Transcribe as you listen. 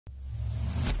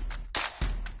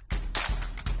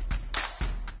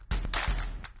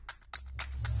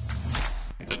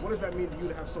does that mean to you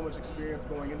to have so much experience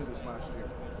going into this last year?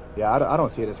 Yeah, I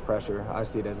don't see it as pressure. I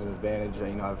see it as an advantage.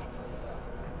 You know,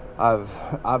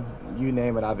 I've you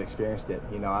name it, I've experienced it.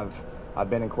 You know, I've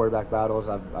been in quarterback battles.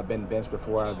 I've been benched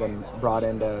before. I've been brought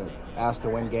in to asked to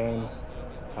win games.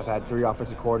 I've had 3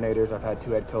 offensive coordinators. I've had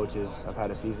 2 head coaches. I've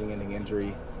had a season-ending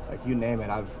injury. Like you name it,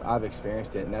 I've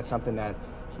experienced it, and that's something that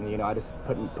I just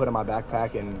put in my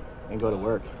backpack and go to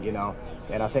work.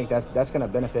 And I think that's going to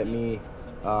benefit me.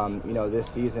 This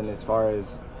season as far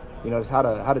as just how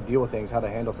to deal with things, how to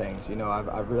handle things.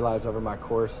 I've realized over my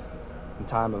course and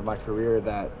time of my career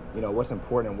that what's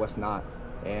important and what's not,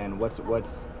 and what's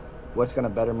going to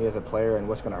better me as a player and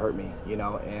what's going to hurt me.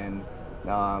 And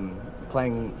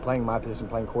playing my position,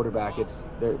 playing quarterback,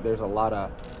 there's a lot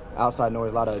of outside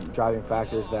noise, a lot of driving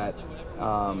factors that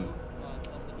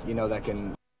that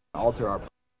can alter our play.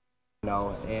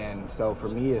 And so for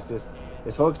me, it's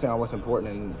focusing on what's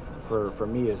important, and for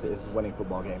me is winning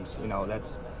football games.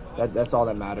 That's all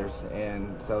that matters.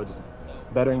 And so just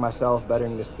bettering myself,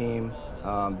 bettering this team,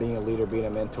 being a leader, being a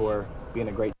mentor, being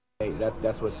a great teammate,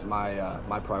 that's what's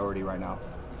my priority right now.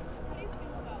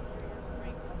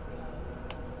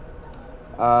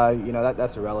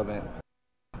 That's irrelevant.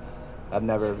 I've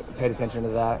never paid attention to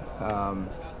that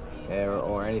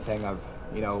or anything.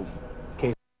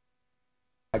 K-State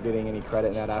not getting any credit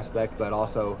in that aspect, but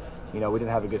also, we didn't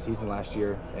have a good season last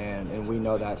year, and we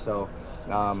know that. So,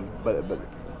 but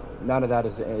none of that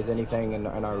is anything in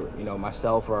our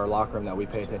myself or our locker room that we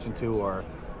pay attention to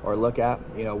or look at.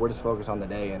 We're just focused on the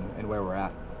day and where we're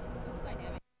at.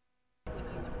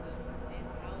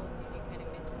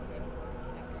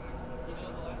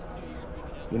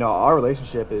 Our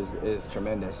relationship is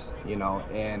tremendous,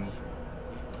 and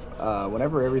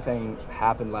whenever everything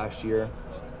happened last year,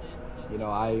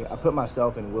 I put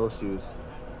myself in Will's shoes,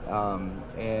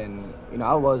 and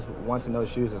I was once in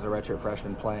those shoes as a redshirt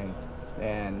freshman playing,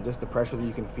 and just the pressure that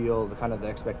you can feel, the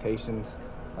expectations,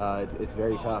 it's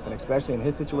very tough, and especially in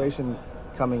his situation,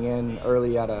 coming in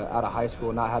early out of high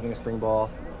school, not having a spring ball,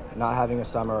 not having a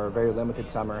summer, or a very limited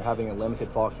summer, having a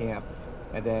limited fall camp.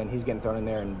 And then he's getting thrown in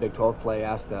there in Big 12 play,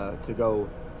 asked to go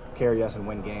carry us and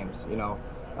win games,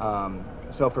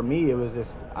 So for me, it was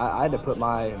just I had to put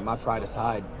my pride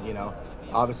aside,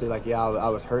 Obviously, I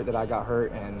was hurt that I got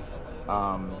hurt, and,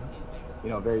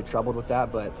 very troubled with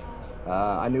that. But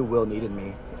I knew Will needed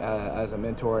me as a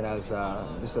mentor and as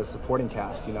just a supporting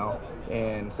cast,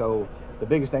 And so the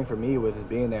biggest thing for me was just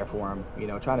being there for him,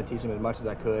 trying to teach him as much as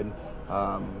I could,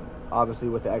 obviously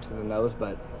with the X's and O's,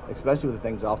 but especially with the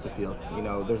things off the field.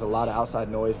 There's a lot of outside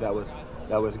noise that was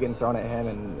getting thrown at him,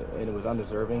 and it was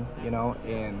undeserving,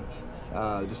 and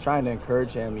just trying to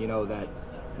encourage him, that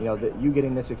you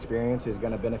getting this experience is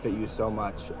going to benefit you so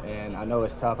much. And I know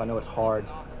it's tough, I know it's hard,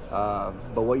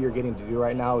 but what you're getting to do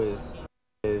right now is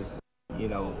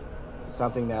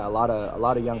something that a lot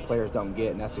of young players don't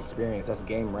get, and that's experience, that's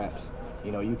game reps.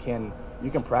 You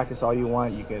can practice all you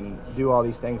want, you can do all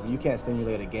these things, but you can't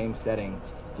simulate a game setting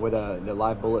where the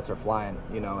live bullets are flying,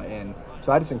 and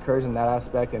so I just encourage him in that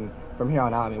aspect. And from here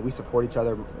on out, we support each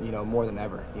other, more than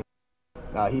ever.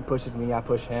 He pushes me, I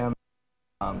push him,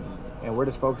 and we're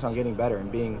just focused on getting better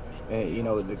and being,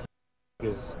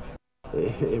 because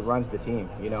it runs the team.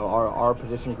 Our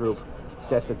position group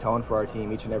sets the tone for our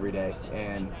team each and every day,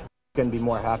 and couldn't be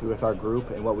more happy with our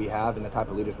group and what we have and the type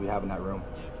of leaders we have in that room.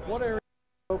 What area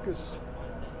of focus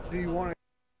do you want to?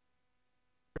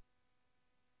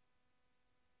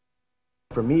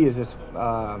 For me, is just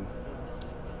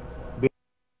being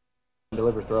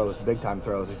deliver throws, big time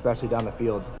throws, especially down the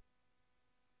field.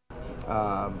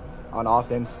 On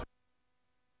offense,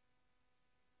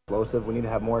 explosive. We need to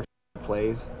have more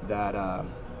plays that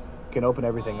can open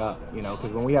everything up.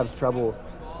 Because when we have trouble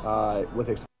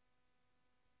with,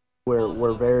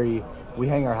 we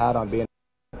hang our hat on being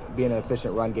an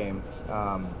efficient run game,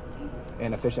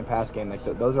 and efficient pass game.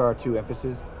 Those are our 2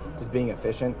 emphases, just being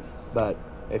efficient. But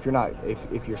if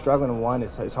you're struggling in one,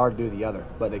 it's hard to do the other,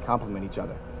 but they complement each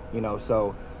other,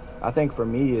 So I think for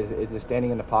me is just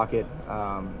standing in the pocket,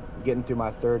 getting through my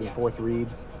 3rd and 4th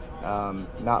reads,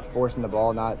 not forcing the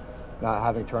ball, not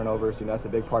having turnovers. That's a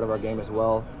big part of our game as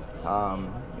well.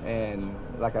 And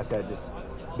like I said, just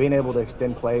being able to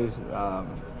extend plays,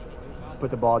 put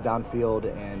the ball downfield,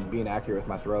 and being accurate with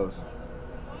my throws.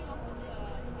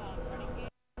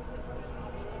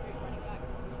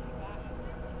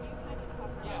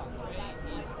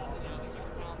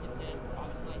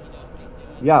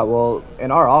 Yeah, well, in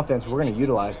our offense, we're going to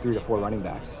utilize 3 to 4 running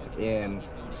backs, and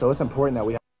so it's important that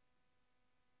we have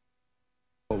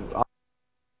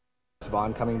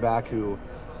Vaughn coming back, who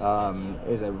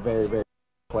is a very, very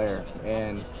good player,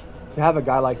 and to have a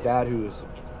guy like that who's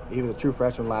he was a true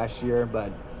freshman last year,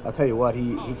 but I'll tell you what,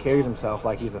 he carries himself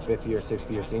like he's a 5th year, 6th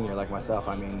year senior like myself.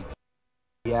 I mean,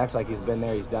 he acts like he's been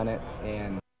there, he's done it,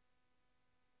 and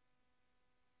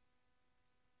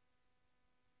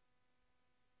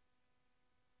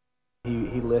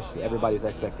he lifts everybody's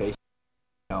expectations,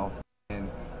 you know, and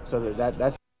so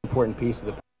that's an important piece of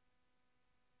the.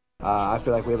 I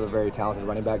feel like we have a very talented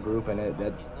running back group, and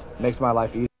that makes my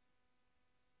life easier.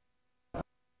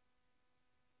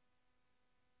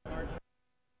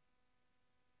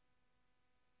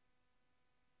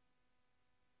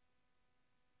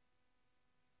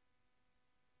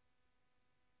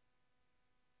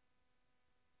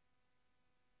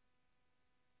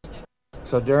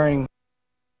 So during,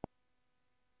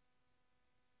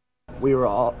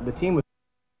 the team was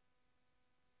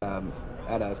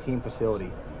at a team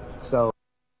facility, so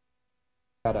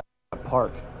at a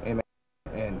park and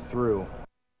through,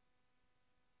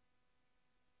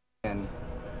 and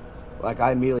like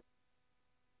I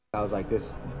was like,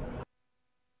 this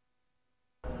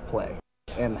play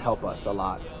and help us a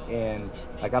lot, and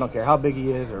like I don't care how big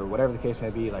he is or whatever the case may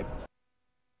be, like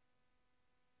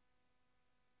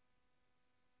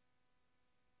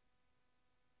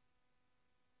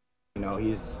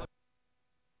he's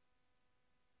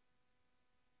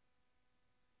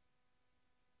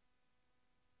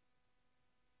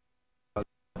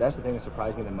that's the thing that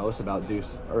surprised me the most about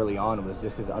Deuce early on was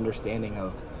just his understanding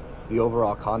of the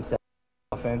overall concept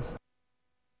of offense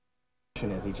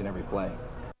is each and every play.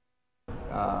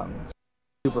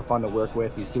 Super fun to work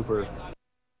with. He's super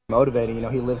motivating.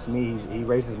 He lifts me. He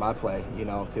raises my play.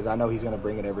 Because I know he's going to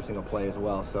bring it every single play as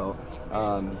well. So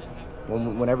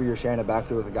whenever you're sharing a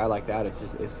backfield with a guy like that,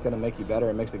 it's going to make you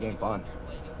better. It makes the game fun.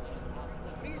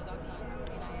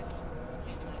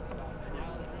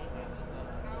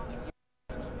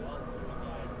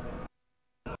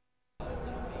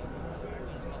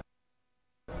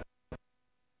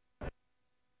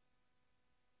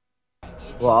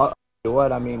 Well, I'll tell you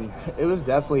what, I mean, it was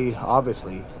definitely,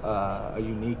 obviously, a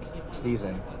unique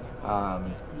season.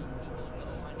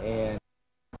 And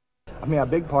I mean, a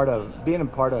big part of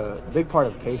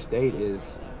K-State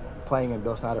is playing in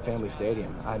Bill Snyder Family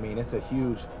Stadium. I mean, it's a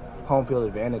huge home field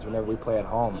advantage whenever we play at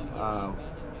home.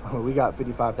 We got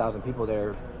 55,000 people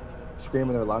there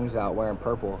screaming their lungs out wearing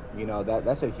purple.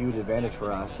 That's a huge advantage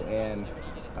for us. And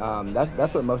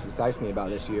that's what most excites me about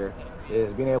this year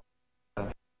is being able to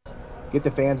get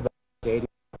the fans back in the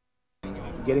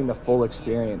stadium, getting the full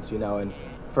experience, and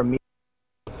for me,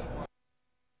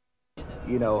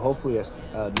 hopefully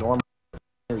a normal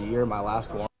year, my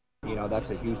last one,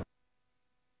 that's a huge,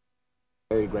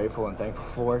 very grateful and thankful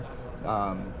for.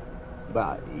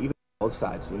 But even both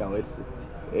sides,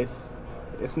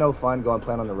 it's no fun going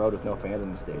playing on the road with no fans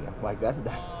in the stadium. Like that's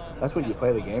what you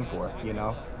play the game for,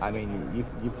 I mean,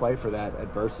 you play for that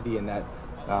adversity and that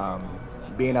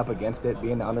being up against it,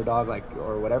 being the underdog,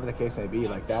 or whatever the case may be.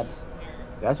 Like that's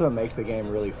what makes the game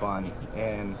really fun.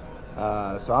 And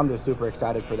so I'm just super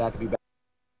excited for that to be back.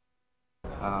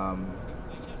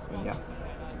 And yeah.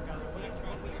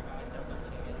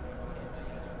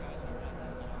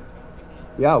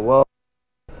 Yeah, well,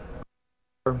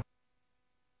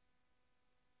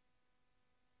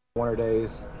 winter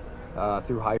days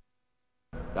through high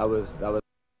school, that was,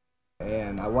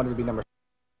 and I wanted to be number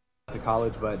to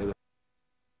college, but it was.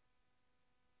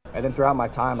 And then throughout my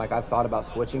time, I thought about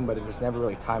switching, but it just never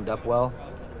really timed up well.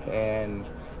 And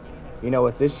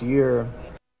with this year,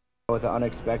 with the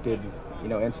unexpected,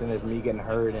 incident of me getting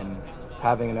hurt and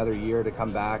having another year to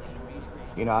come back,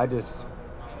 I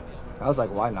was like,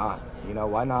 why not?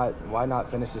 Why not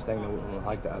finish this thing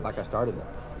like that, like I started it?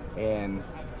 And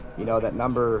that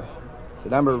number, the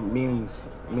number means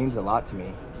a lot to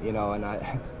me. And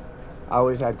I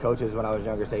always had coaches when I was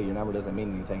younger say your number doesn't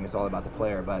mean anything. It's all about the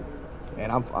player. And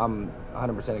I'm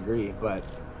 100% agree. But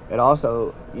it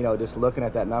also, just looking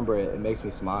at that number, it makes me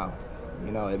smile.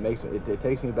 It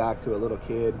takes me back to a little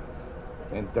kid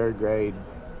in 3rd grade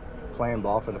playing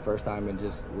ball for the first time and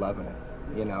just loving it.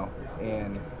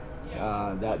 And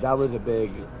that was a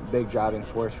big driving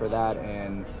force for that.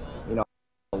 And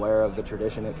aware of the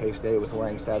tradition at K-State with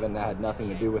wearing 7 that had nothing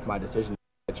to do with my decision,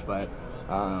 but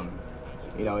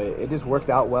it just worked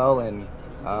out well, and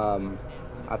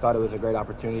I thought it was a great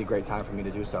opportunity, great time for me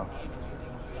to do so.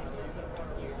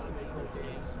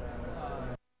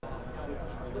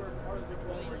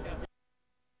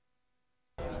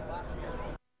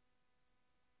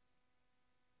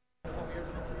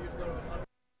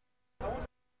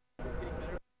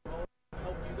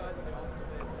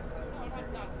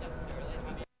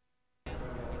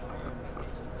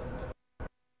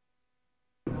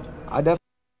 I definitely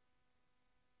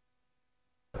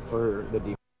the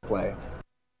defense play.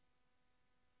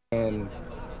 And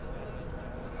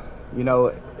you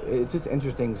know, it's just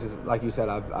interesting. Like you said,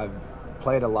 I've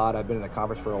played a lot. I've been in the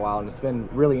conference for a while, and it's been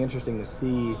really interesting to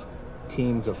see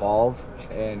teams evolve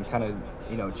and kind of,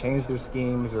 you know, change their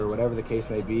schemes or whatever the case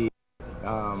may be,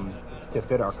 to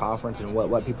fit our conference and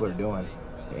what people are doing.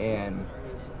 And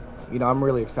you know, I'm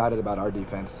really excited about our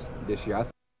defense this year. I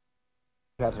think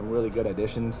we've had some really good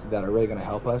additions that are really going to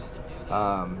help us.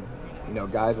 You know,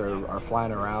 guys are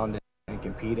flying around and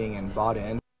competing and bought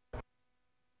in.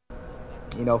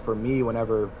 You know, for me,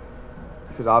 whenever,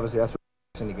 because obviously that's what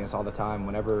we're racing against all the time.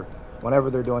 Whenever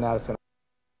they're doing that, it's going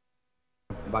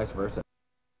to vice versa.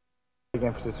 Big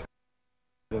emphasis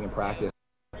in practice.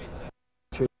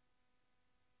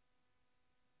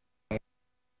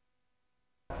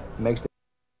 Makes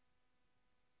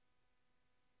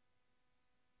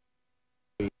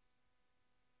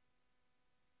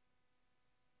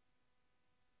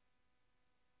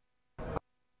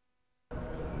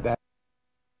that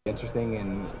interesting,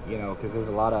 and you know, because there's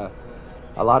a lot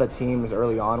of teams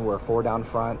early on were 4 down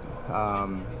front,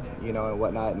 you know, and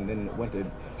whatnot, and then went to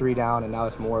 3 down, and now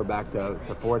it's more back to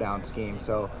 4 down scheme.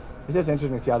 So it's just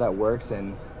interesting to see how that works.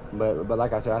 And but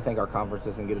like I said, I think our conference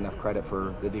doesn't get enough credit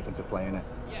for the defensive play in it.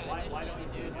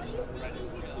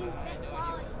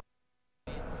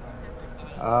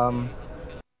 I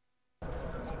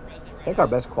think our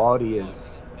best quality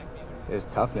is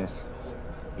toughness.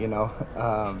 You know,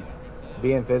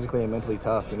 being physically and mentally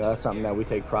tough. You know, that's something that we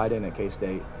take pride in at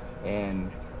K-State.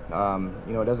 And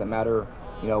you know, it doesn't matter,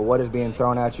 you know, what is being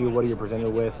thrown at you, what are you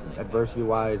presented with,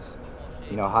 adversity-wise,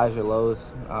 you know, highs or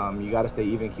lows. You got to stay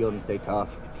even-keeled and stay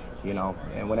tough. You know,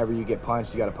 and whenever you get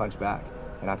punched, you got to punch back.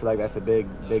 And I feel like that's a big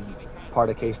part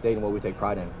of K-State and what we take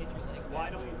pride in. Why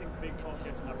don't you think Big 12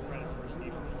 gets enough credit for its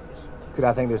defense? Because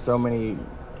I think there's so many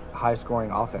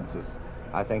high-scoring offenses.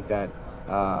 I think that,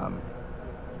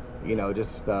 you know,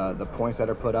 just the points that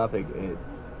are put up,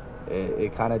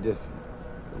 it kind of just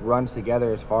runs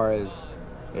together as far as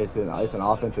it's an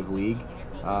offensive league.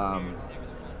 I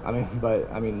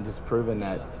mean, just proving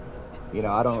that, you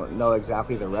know, I don't know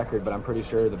exactly the record, but I'm pretty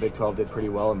sure the Big 12 did pretty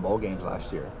well in bowl games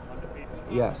last year.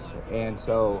 Yes, and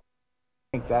so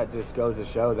I think that just goes to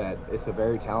show that it's a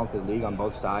very talented league on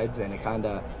both sides, and it kind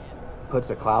of puts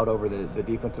a cloud over the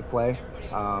defensive play.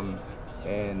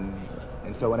 And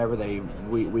so whenever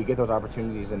we get those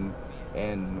opportunities in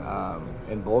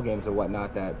bowl games and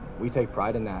whatnot, that we take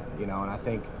pride in that, you know. And I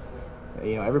think,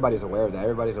 you know, everybody's aware of that.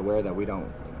 Everybody's aware that we don't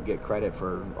get credit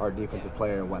for our defensive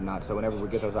player and whatnot. So whenever we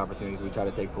get those opportunities, we try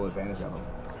to take full advantage of them.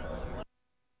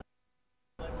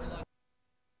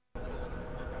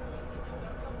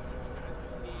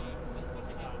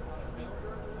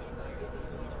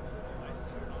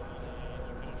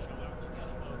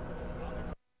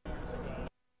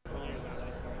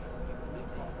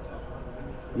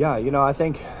 Yeah, you know, I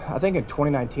think in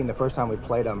 2019, the first time we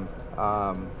played them,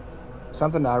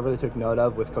 something that I really took note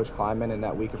of with Coach Kleiman in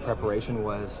that week of preparation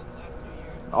was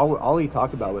all he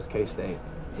talked about was K-State.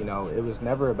 You know, it was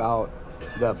never about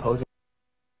the opposing,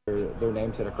 their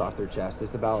name set across their chest.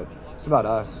 It's about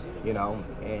us, you know.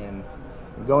 And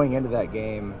going into that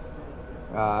game,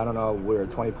 I don't know, we're a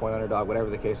 20-point underdog,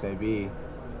 whatever the case may be.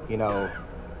 You know,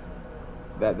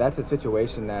 that's a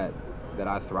situation that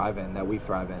I thrive in, that we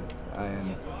thrive in.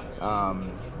 And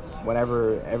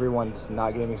whenever everyone's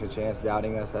not giving us a chance,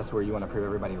 doubting us, that's where you want to prove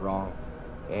everybody wrong.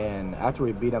 And after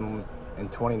we beat them in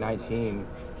 2019,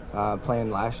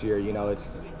 playing last year, you know,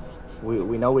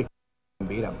 we know we can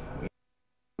beat them.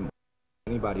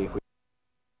 Anybody if we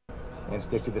and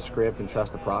stick to the script and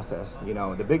trust the process. You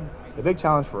know, the big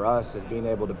challenge for us is being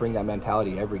able to bring that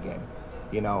mentality every game.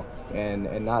 You know,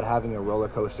 and not having a roller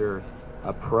coaster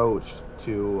approach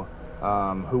to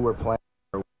who we're playing.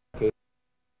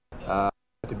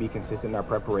 To be consistent in our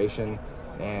preparation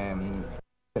and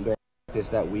during this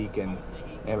that week and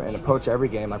approach every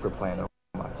game like we're playing.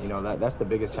 You know, that's the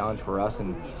biggest challenge for us,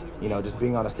 and you know, just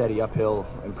being on a steady uphill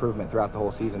improvement throughout the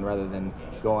whole season rather than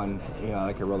going, you know,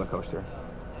 like a roller coaster.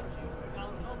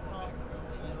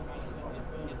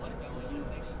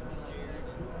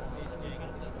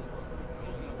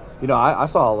 You know, I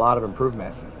saw a lot of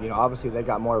improvement. You know, obviously they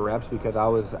got more reps because I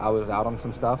was out on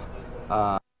some stuff.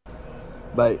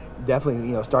 But definitely,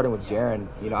 you know, starting with Jaron,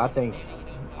 you know, I think,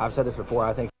 I've said this before,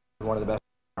 I think he's one of the best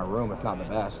in our room, if not the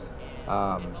best.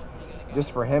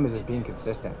 Just for him is just being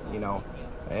consistent, you know,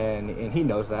 and he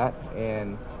knows that.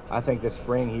 And I think this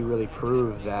spring he really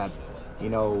proved that, you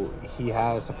know, he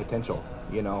has some potential,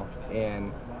 you know,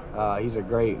 and he's a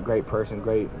great person,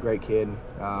 great kid.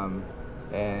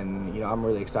 And, you know, I'm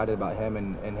really excited about him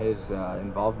and his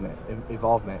involvement.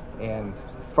 And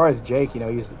as far as Jake,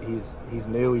 he's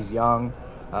new, he's young,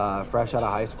 fresh out of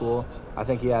high school. I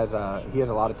think he has a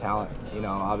lot of talent.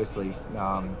 Obviously,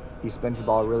 he spins the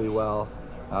ball really well.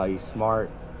 He's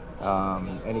smart,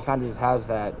 and he kind of just has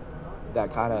that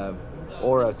kind of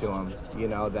aura to him,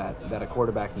 that a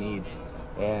quarterback needs.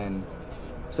 And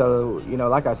so,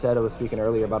 like I said, I was speaking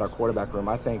earlier about our quarterback room.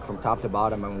 I think from top to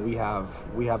bottom, I mean, we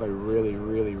have a really,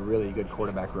 really, really good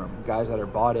quarterback room. Guys that are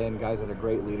bought in, guys that are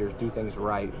great leaders, do things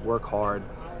right, work hard,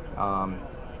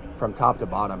 from top to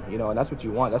bottom. And that's what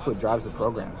you want. That's what drives the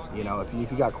program. If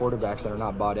you got quarterbacks that are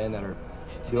not bought in, that are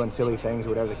doing silly things,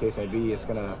 whatever the case may be, it's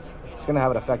gonna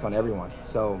have an effect on everyone.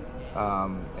 So,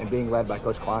 and being led by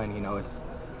Coach Klein,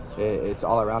 it's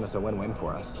all around us a win-win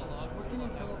for us. What can you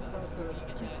tell us about the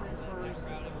two transfers,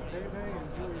 Bebe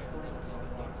and Julius Brooks?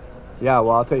 Yeah,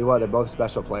 well, I'll tell you what, they're both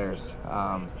special players.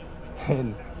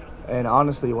 And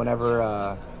honestly,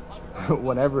 whenever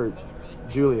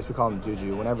Julius, we call him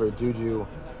Juju, whenever Juju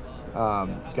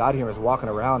got here and was walking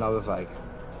around, I was like,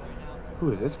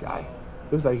 who is this guy?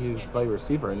 He looks like he could play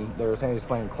receiver, and they were saying he's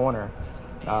playing corner.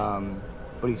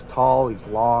 But he's tall, he's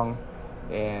long,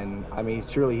 and I mean,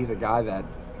 he's a guy that,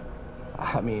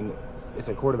 I mean, it's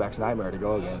a quarterback's nightmare to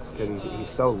go against because he's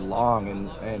so long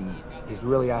and he's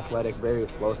really athletic, very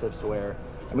explosive. To where,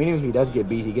 I mean, even if he does get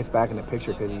beat, he gets back in the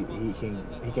picture because he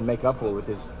can make up for it with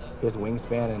his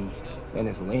wingspan and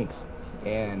his length,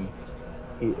 and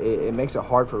it makes it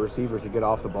hard for receivers to get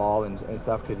off the ball and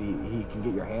stuff because he can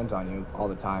get your hands on you all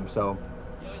the time. So,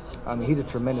 I mean, he's a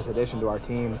tremendous addition to our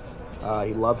team.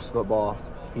 He loves football.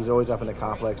 He's always up in the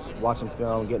complex, watching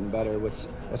film, getting better, which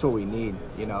that's what we need,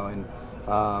 And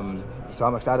so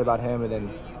I'm excited about him. And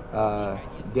then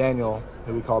Daniel,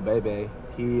 who we call Bebe,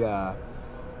 he's a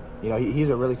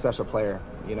really special player.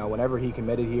 Whenever he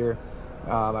committed here,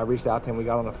 I reached out to him. We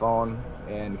got on the phone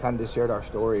and kind of just shared our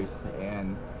stories.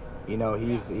 And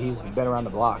he's been around the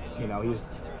block.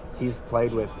 He's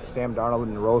played with Sam Darnold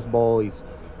in the Rose Bowl. He's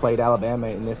played Alabama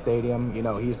in this stadium.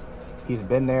 He's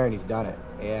been there and he's done it.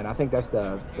 And I think that's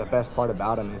the best part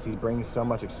about him is he brings so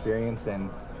much experience and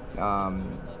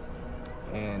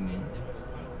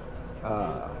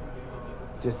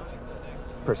just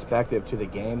perspective to the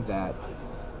game that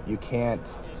you can't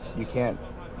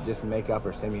just make up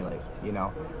or simulate,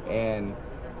 And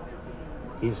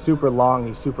he's super long,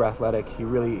 he's super athletic.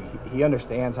 He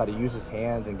understands how to use his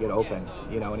hands and get open,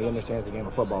 and he understands the game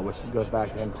of football, which goes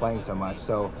back to him playing so much.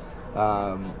 So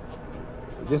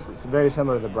it's very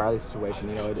similar to the Briley situation.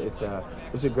 It's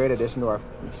a great addition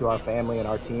to our family and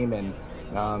our team, and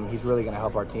he's really going to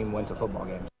help our team win some football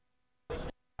games.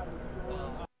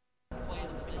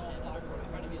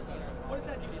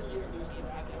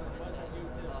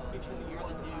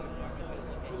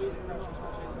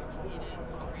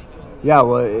 Yeah,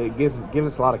 well, it gives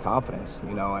us a lot of confidence,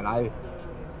 and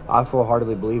I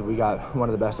full-heartedly believe we got one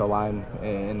of the best O-line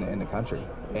in the country,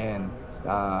 and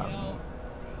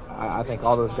I think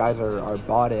all those guys are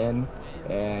bought in,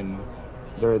 and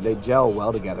they gel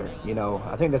well together.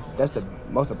 I think that's the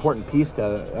most important piece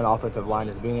to an offensive line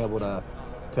is being able to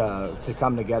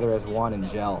come together as one and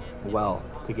gel well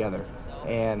together.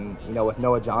 And with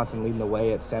Noah Johnson leading the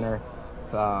way at center,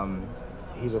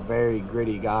 he's a very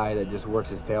gritty guy that just works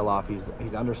his tail off.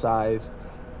 He's undersized.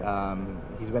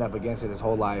 He's been up against it his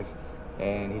whole life,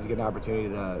 and he's getting an opportunity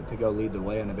to go lead the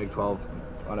way on a Big 12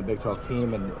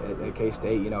 team and at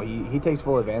K-State. He takes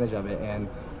full advantage of it, and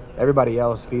everybody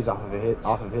else feeds off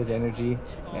of his energy.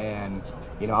 And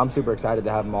I'm super excited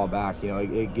to have them all back.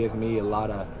 It gives me a lot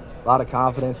of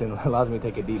confidence and allows me to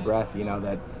take a deep breath.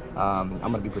 That I'm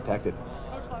going to be protected.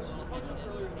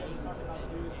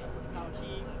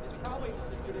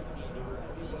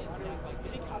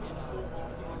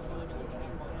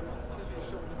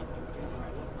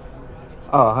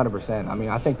 Oh, 100%. I mean,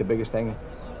 I think the biggest thing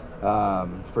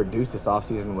for Deuce this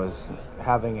offseason was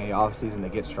having a offseason to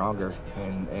get stronger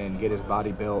and get his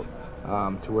body built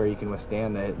to where he can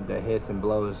withstand the hits and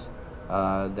blows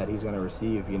that he's going to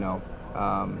receive,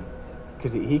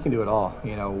 because he can do it all,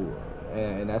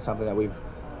 and that's something that we've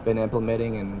been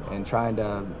implementing and trying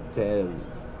to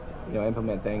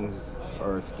implement things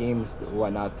or schemes or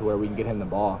whatnot to where we can get him the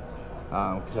ball,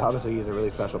 because obviously he's a really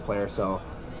special player. So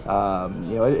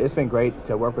it's been great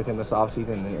to work with him this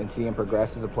offseason and see him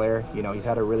progress as a player. He's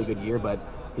had a really good year, but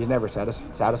he's never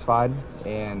satisfied,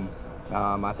 and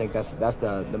I think that's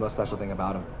the most special thing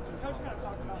about him. Coach kind of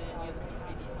talked about how the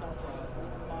itself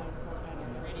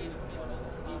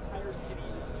the entire city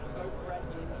is bred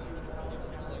into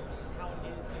how it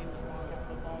is in Wildcat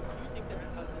football. Do you think that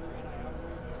because of the NIL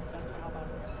rules, that's going to help out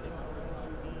the city?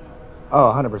 Oh,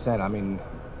 100%. I mean,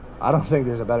 I don't think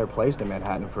there's a better place than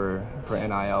Manhattan for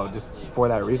NIL, just for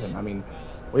that reason. I mean,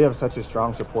 we have such a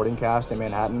strong supporting cast in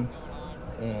Manhattan,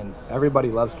 and everybody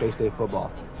loves K-State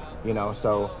football, you know.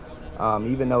 So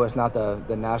even though it's not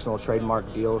the national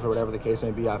trademark deals or whatever the case may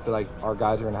be, I feel like our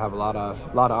guys are going to have a lot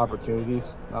of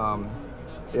opportunities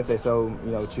if they so,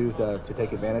 you know, choose to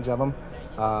take advantage of them.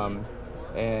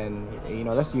 And you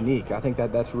know, that's unique. I think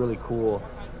that's really cool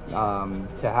to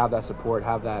have that support,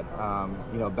 have that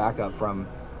you know, backup from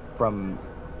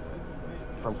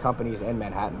companies in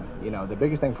Manhattan. You know, the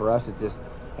biggest thing for us is just,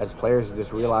 as players, is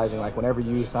just realizing, like, whenever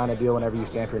you sign a deal, whenever you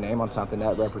stamp your name on something,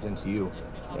 that represents you.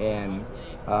 And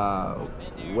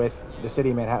with the city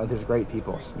of Manhattan, there's great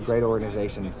people, great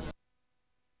organizations.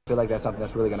 I feel like that's something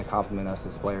that's really going to complement us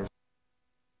as players.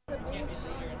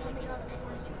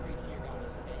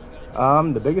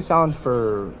 The biggest challenge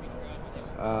for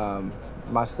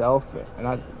myself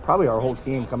and probably our whole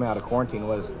team coming out of quarantine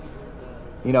was,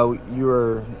 you know,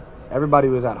 everybody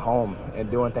was at home and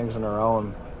doing things on their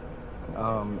own.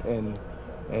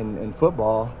 In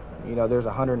football, you know, there's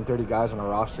 130 guys on a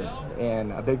roster,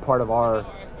 and a big part of our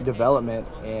development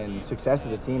and success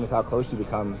as a team is how close you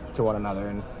become to one another.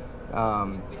 And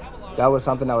that was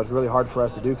something that was really hard for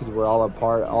us to do because we're all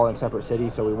apart, all in separate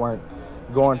cities, so we weren't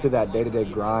going through that day-to-day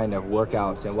grind of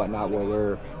workouts and whatnot,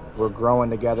 where we're growing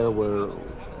together. We're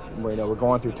you know, we're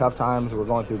going through tough times, we're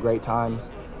going through great times.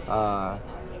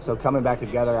 So coming back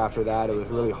together after that, it was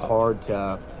really hard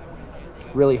to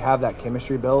really have that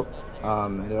chemistry built,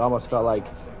 and it almost felt like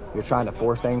you're trying to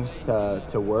force things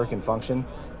to work and function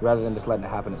rather than just letting it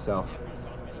happen itself.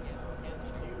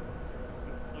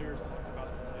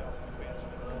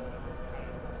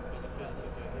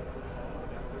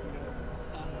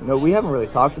 You know, we haven't really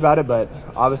talked about it, but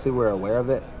obviously we're aware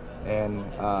of it. And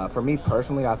for me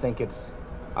personally, I think it's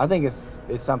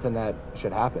something that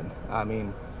should happen. I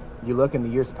mean, you look in the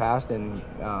years past, and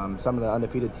some of the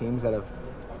undefeated teams that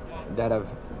have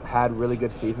had really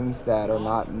good seasons that are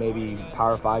not maybe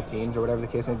Power 5 teams or whatever the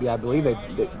case may be, I believe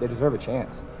they deserve a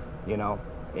chance, you know.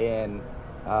 And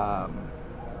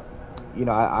you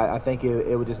know, I think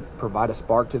it would just provide a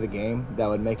spark to the game that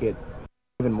would make it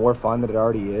even more fun than it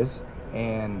already is,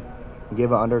 and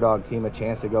give an underdog team a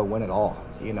chance to go win it all,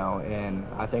 you know. And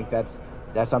I think that's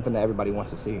something that everybody wants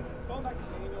to see. Going back to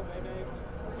Daniel, Bebe,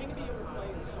 we're going to be able to play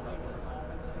in so many different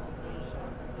offensive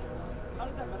combinations. How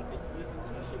does that benefit you,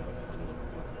 especially with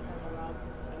the routes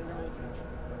and the road?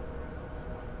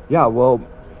 Yeah, well,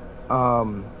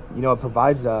 you know, it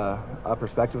provides a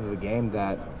perspective of the game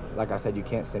that, like I said, you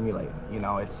can't simulate. You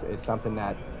know, it's something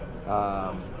that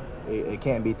it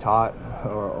can't be taught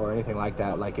or anything like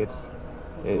that. Like, it's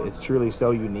truly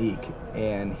so unique,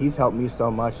 and he's helped me so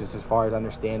much just as far as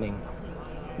understanding,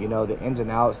 you know, the ins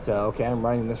and outs to, okay, I'm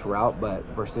running this route, but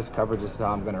versus this coverage, this is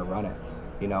how I'm going to run it,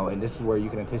 you know, and this is where you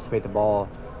can anticipate the ball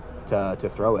to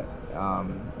throw it.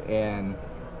 And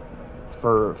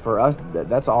for us,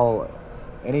 that's all.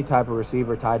 Any type of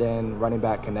receiver, tight end, running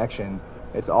back connection,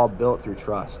 it's all built through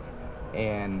trust.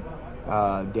 And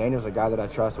Daniel's a guy that I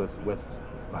trust with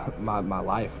my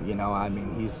life, you know. I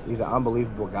mean, he's an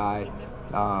unbelievable guy.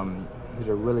 He's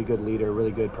a really good leader,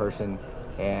 really good person,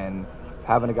 and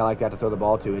having a guy like that to throw the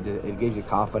ball to, it gives you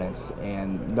confidence,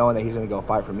 and knowing that he's going to go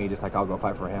fight for me just like I'll go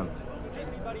fight for him. Is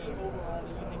there anybody overall that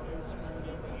you think is spring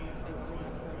game that you think is going to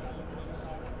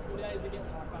bring? Who that is again?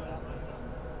 Talk about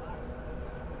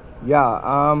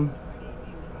that.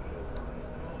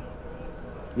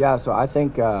 Yeah, so I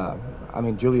think, I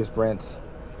mean, Julius Brents,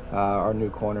 our new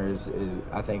corner, is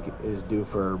I think is due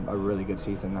for a really good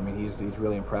season. I mean, he's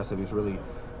really impressive. He's really,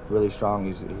 really strong.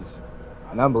 He's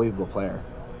an unbelievable player.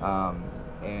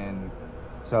 And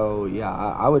so, yeah,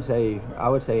 I would say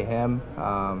him.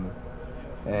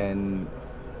 And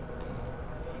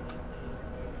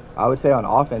I would say on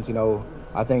offense, you know,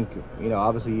 I think, you know,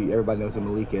 obviously everybody knows who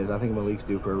Malik is. I think Malik's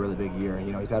due for a really big year.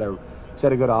 You know, he's had a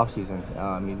good offseason.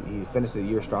 He finished the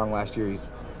year strong last year.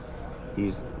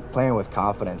 He's playing with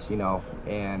confidence, you know,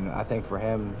 and I think for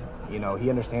him, you know, he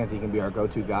understands he can be our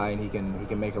go-to guy, and he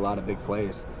can make a lot of big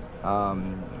plays. So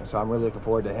I'm really looking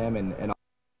forward to him, and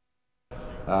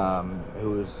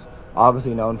who's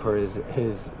obviously known for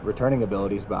his returning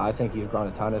abilities, but I think he's grown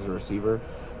a ton as a receiver,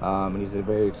 and he's a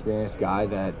very experienced guy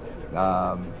that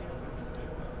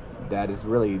is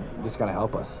really just going to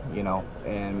help us, you know,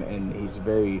 and he's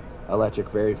very electric,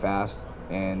 very fast,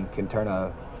 and can turn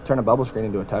a bubble screen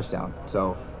into a touchdown.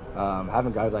 So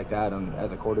having guys like that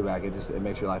as a quarterback, it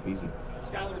makes your life easy.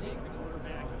 Skylar, being the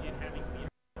quarterback and having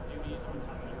leadership duties on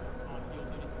top of your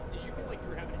on-field duties, did you feel like you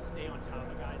were having to stay on top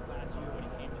of guys last year when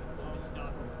it came to the flow and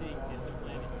stuff, and staying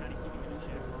disciplined and kind of keeping them in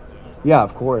check? Yeah,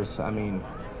 of course. I mean,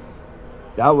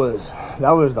 That was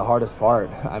the hardest part.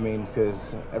 I mean,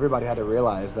 because everybody had to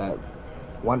realize that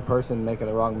one person making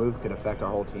the wrong move could affect our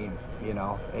whole team, you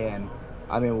know. And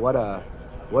I mean, what a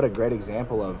great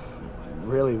example of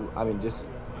really, I mean, just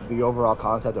the overall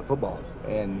concept of football.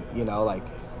 And you know, like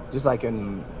just like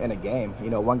in a game, you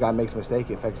know, one guy makes a mistake,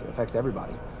 it affects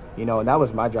everybody, you know. And that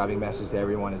was my driving message to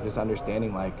everyone, is just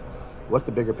understanding like what's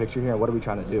the bigger picture here and what are we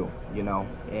trying to do, you know.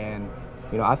 And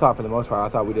you know, I thought for the most part, I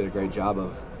thought we did a great job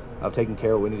of taking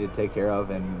care of what we needed to take care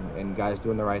of, and guys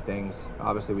doing the right things.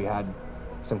 Obviously, we had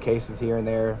some cases here and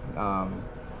there,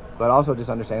 but also just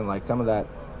understanding like some of that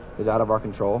is out of our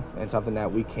control and something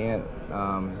that we can't,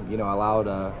 you know, allow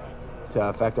to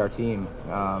affect our team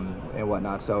and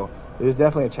whatnot. So it was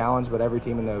definitely a challenge, but every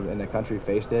team in the country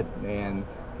faced it, and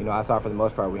you know, I thought for the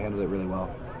most part we handled it really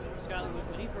well. Skylar,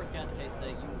 when he first got to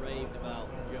K-State, you raved about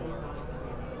Joe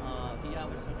Irvin. He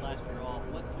obviously last year off.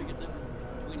 What's the biggest difference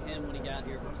between him when he got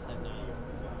here versus him now?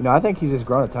 You know, I think he's just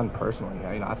grown a ton personally.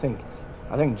 You know, I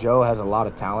think Joe has a lot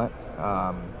of talent.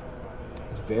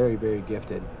 He's very, very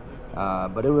gifted.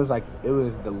 But it was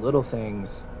the little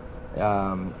things, you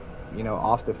know,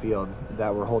 off the field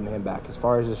that were holding him back. As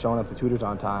far as just showing up to tutors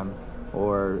on time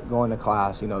or going to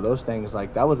class, you know, those things,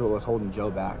 like that was what was holding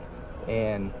Joe back.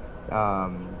 And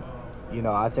you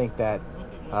know, I think that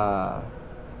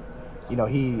you know,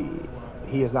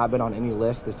 he has not been on any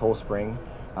list this whole spring.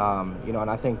 You know,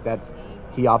 and I think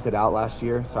he opted out last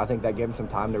year, so I think that gave him some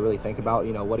time to really think about,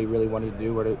 you know, what he really wanted to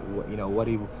do, you know, what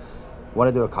he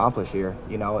wanted to accomplish here,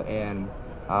 you know. And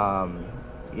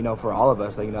you know, for all of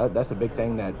us, like, you know, that's a big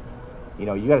thing, that you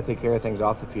know, you got to take care of things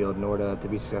off the field in order to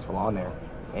be successful on there,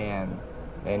 and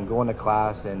going to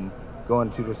class and going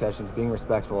to tutor sessions, being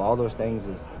respectful, all those things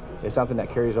is something that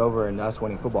carries over in us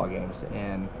winning football games.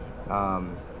 And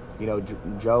you know,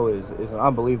 Joe is an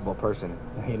unbelievable person.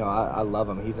 You know, I love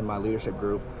him. He's in my leadership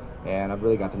group, and I've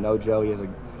really got to know Joe.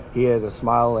 He has a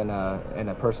smile and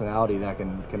a personality that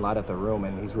can light up the room,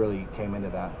 and he's really came into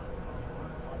that.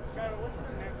 Skylar, what's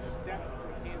the next step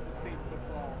for Kansas State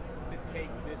football to take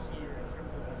this year in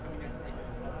terms of becoming a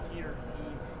next-tier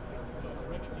team?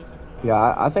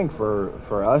 Yeah, I think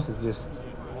for us, it's just,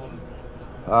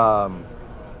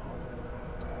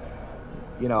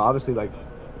 you know, obviously, like,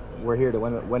 we're here to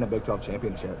win a Big 12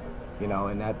 championship, you know,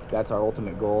 and that's our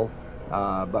ultimate goal.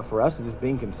 But for us, it's just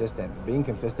being consistent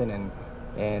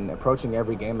and approaching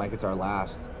every game like it's our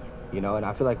last, you know. And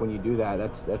I feel like when you do that,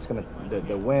 that's gonna,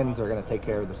 the wins are gonna take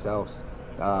care of themselves.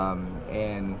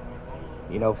 And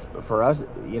you know, for us,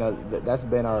 you know, that's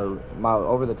been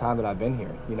over the time that I've been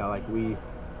here. You know, like we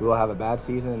will have a bad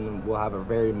season, and we'll have a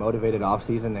very motivated off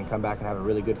season, and come back and have a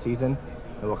really good season,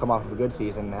 and we'll come off of a good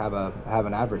season and have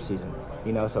an average season.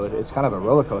 You know, so it's kind of a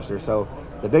roller coaster. So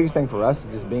the biggest thing for us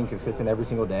is just being consistent every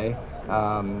single day,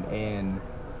 and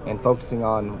focusing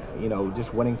on, you know,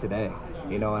 just winning today.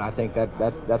 You know, and I think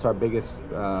that's our biggest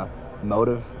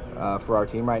motive for our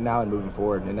team right now and moving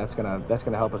forward, and that's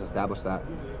gonna help us establish that.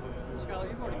 Skylar,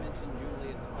 you've already mentioned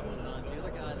Julius a couple of times. The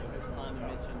other guy that Coach Lyman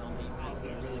mentioned on defense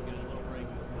was really good in the spring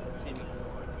was Timmy.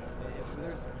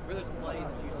 Were there some plays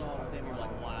that you saw with him, you're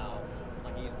like, wow,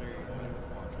 like he's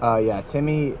very. Yeah,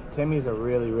 Timmy's a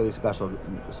really, really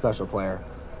special player,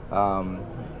 and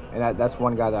that's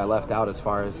one guy that I left out as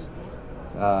far as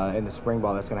in the spring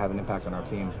ball that's going to have an impact on our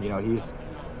team. You know, he's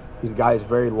a guy who's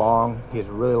very long. He has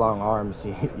really long arms.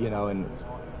 You know, and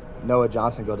Noah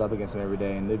Johnson goes up against him every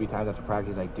day, and there'd be times after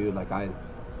practice, like, dude, like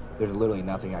there's literally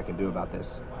nothing I can do about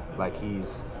this. Like he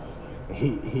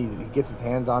gets his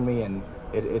hands on me, and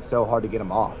it's so hard to get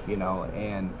him off. You know,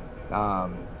 and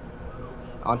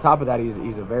on top of that,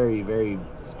 he's a very, very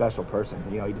special person.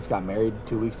 You know, he just got married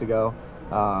 2 weeks ago,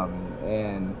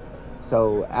 and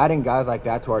so adding guys like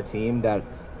that to our team that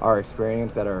are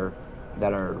experienced, that are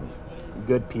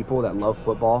good people, that love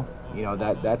football, you know,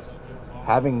 that's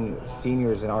having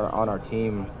seniors on our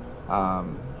team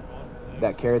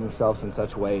that carry themselves in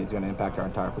such a way is going to impact our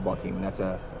entire football team, and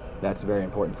that's very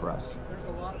important for us. There's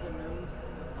a lot of unknowns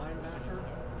at linebacker.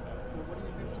 So what do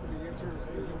you think some of the answers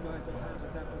that you guys will have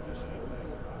at that position?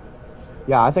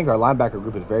 Yeah, I think our linebacker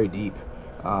group is very deep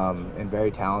and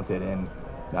very talented, and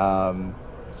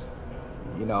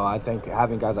you know, I think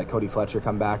having guys like Cody Fletcher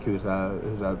come back, who's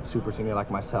a super senior like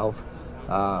myself,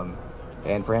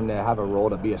 and for him to have a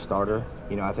role to be a starter,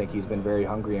 you know, I think he's been very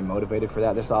hungry and motivated for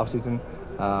that this offseason.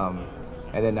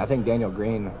 And then I think Daniel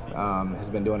Green has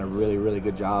been doing a really, really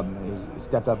good job. He's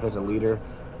stepped up as a leader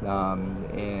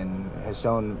and has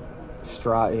shown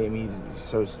he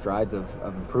shows strides of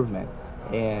improvement.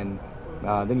 And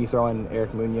then you throw in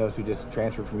Eric Munoz, who just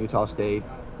transferred from Utah State.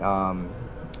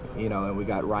 You know, and we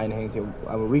got Ryan Harrington.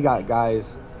 I mean, we got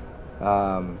guys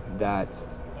that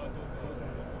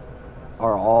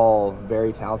are all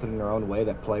very talented in their own way,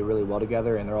 that play really well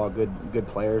together, and they're all good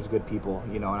players, good people,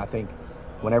 you know. And I think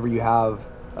whenever you have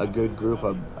a good group,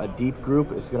 a deep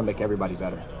group, it's going to make everybody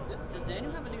better. Does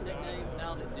Daniel have a new nickname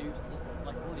now that Deuce is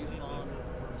like Deuce Vaughn?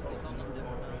 Does he call something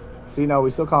different? See, no, we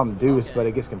still call him Deuce, Okay. but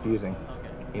it gets confusing, Okay.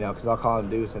 you know, because I'll call him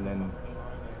Deuce, and then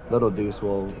little Deuce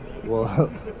will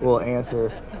will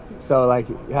answer. So like,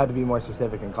 you had to be more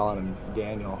specific in calling him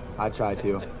Daniel. I try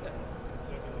to. Does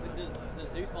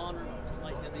Deuce Vaughn,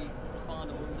 like, does he respond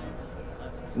to little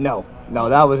Deuce? No,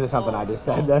 that was just something I just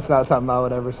said. That's not something I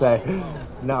would ever say.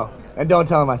 No, and don't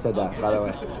tell him I said that, by the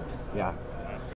way. Yeah.